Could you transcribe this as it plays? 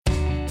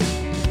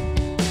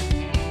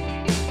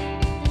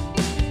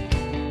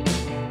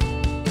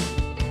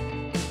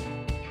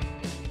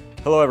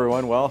Hello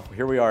everyone. Well,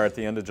 here we are at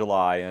the end of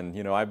July,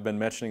 and I've been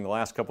mentioning the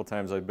last couple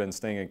times I've been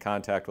staying in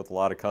contact with a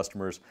lot of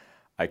customers.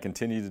 I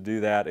continue to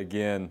do that.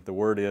 Again, the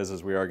word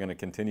is we are going to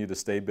continue to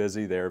stay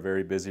busy. They are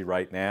very busy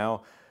right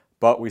now,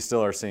 but we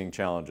still are seeing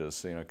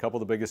challenges. A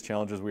couple of the biggest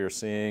challenges we are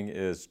seeing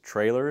is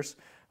trailers,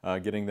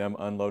 getting them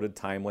unloaded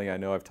timely. I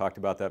know I've talked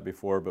about that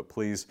before, but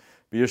please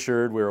be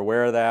assured we're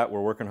aware of that. We're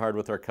working hard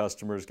with our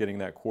customers, getting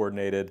that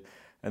coordinated.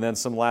 And then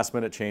some last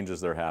minute changes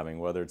they're having,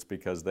 whether it's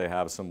because they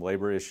have some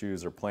labor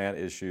issues or plant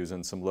issues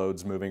and some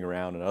loads moving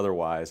around and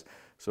otherwise.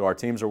 So our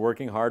teams are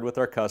working hard with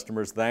our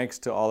customers. Thanks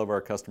to all of our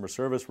customer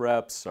service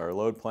reps, our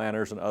load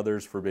planners and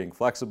others for being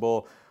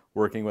flexible,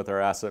 working with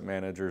our asset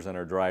managers and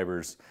our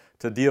drivers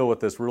to deal with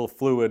this real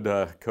fluid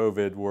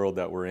COVID world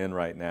that we're in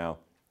right now.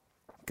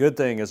 Good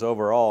thing is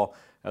overall,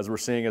 as we're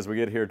seeing as we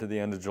get here to the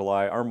end of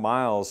July, our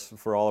miles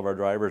for all of our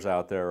drivers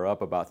out there are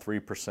up about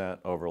 3%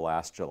 over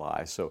last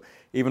July. So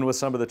even with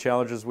some of the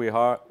challenges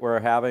we're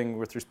having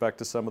with respect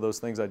to some of those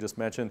things I just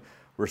mentioned,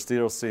 we're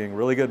still seeing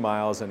really good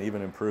miles and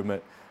even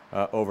improvement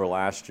over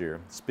last year.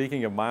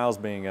 Speaking of miles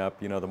being up,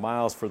 the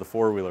miles for the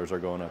four-wheelers are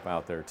going up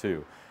out there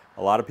too.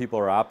 A lot of people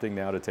are opting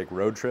now to take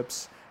road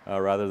trips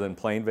rather than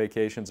plane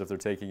vacations if they're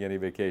taking any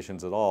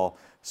vacations at all.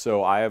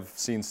 So I have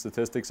seen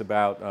statistics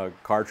about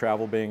car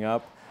travel being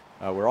up.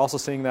 We're also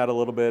seeing that a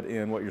little bit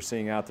in what you're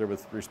seeing out there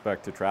with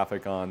respect to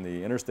traffic on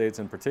the interstates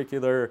in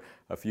particular,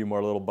 a few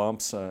more little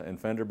bumps and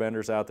fender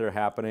benders out there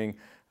happening.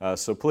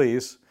 So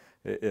please,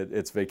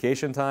 it's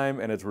vacation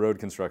time and it's road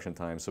construction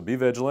time. So be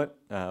vigilant,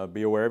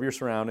 be aware of your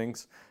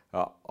surroundings,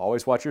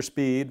 always watch your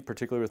speed,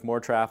 particularly with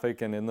more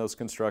traffic and in those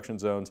construction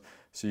zones,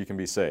 so you can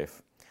be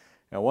safe.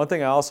 Now, one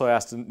thing I also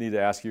need to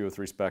ask you with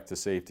respect to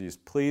safety is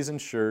please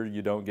ensure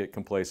you don't get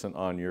complacent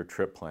on your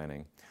trip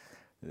planning.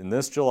 In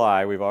this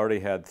July, we've already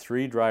had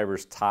 3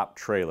 drivers top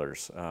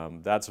trailers.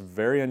 That's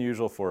very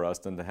unusual for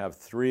us, and to have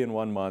 3 in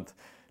 1 month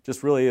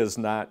just really is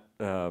not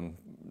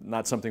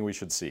something we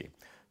should see.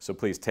 So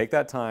please take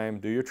that time,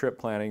 do your trip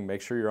planning,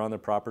 make sure you're on the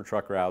proper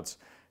truck routes,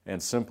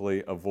 and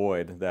simply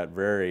avoid that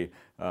very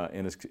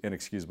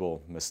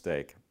inexcusable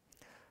mistake.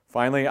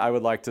 Finally, I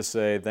would like to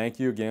say thank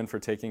you again for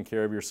taking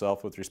care of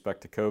yourself with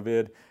respect to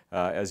COVID.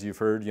 As you've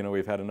heard,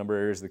 we've had a number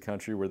of areas of the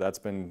country where that's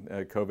been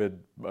COVID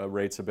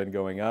rates have been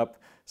going up.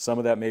 Some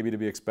of that may be to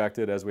be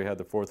expected as we had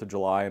the 4th of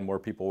July and more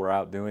people were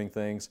out doing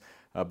things.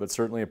 But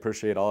certainly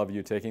appreciate all of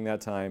you taking that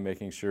time,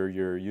 making sure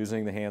you're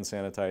using the hand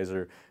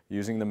sanitizer,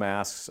 using the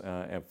masks,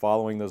 and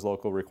following those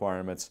local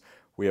requirements.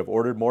 We have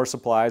ordered more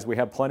supplies. We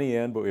have plenty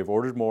in, but we have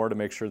ordered more to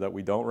make sure that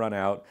we don't run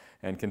out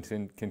and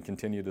can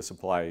continue to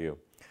supply you.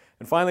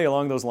 And finally,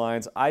 along those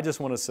lines, I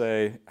just want to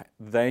say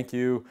thank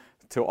you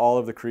to all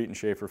of the Crete and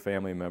Schaefer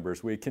family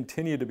members. We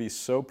continue to be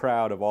so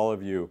proud of all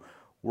of you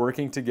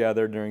working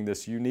together during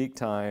this unique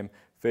time,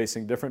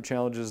 facing different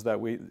challenges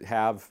that we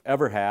have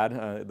ever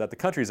had, that the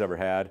country's ever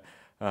had,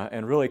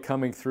 and really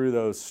coming through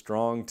those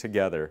strong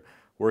together,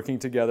 working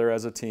together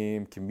as a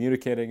team,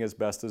 communicating as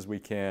best as we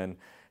can,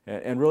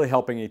 and really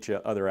helping each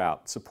other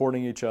out,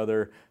 supporting each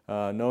other,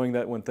 knowing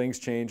that when things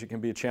change, it can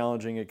be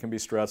challenging, it can be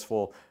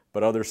stressful,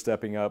 but others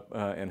stepping up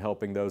and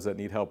helping those that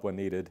need help when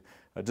needed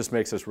just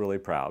makes us really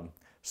proud.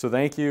 So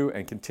thank you,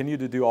 and continue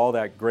to do all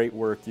that great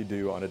work you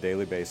do on a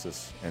daily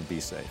basis, and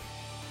be safe.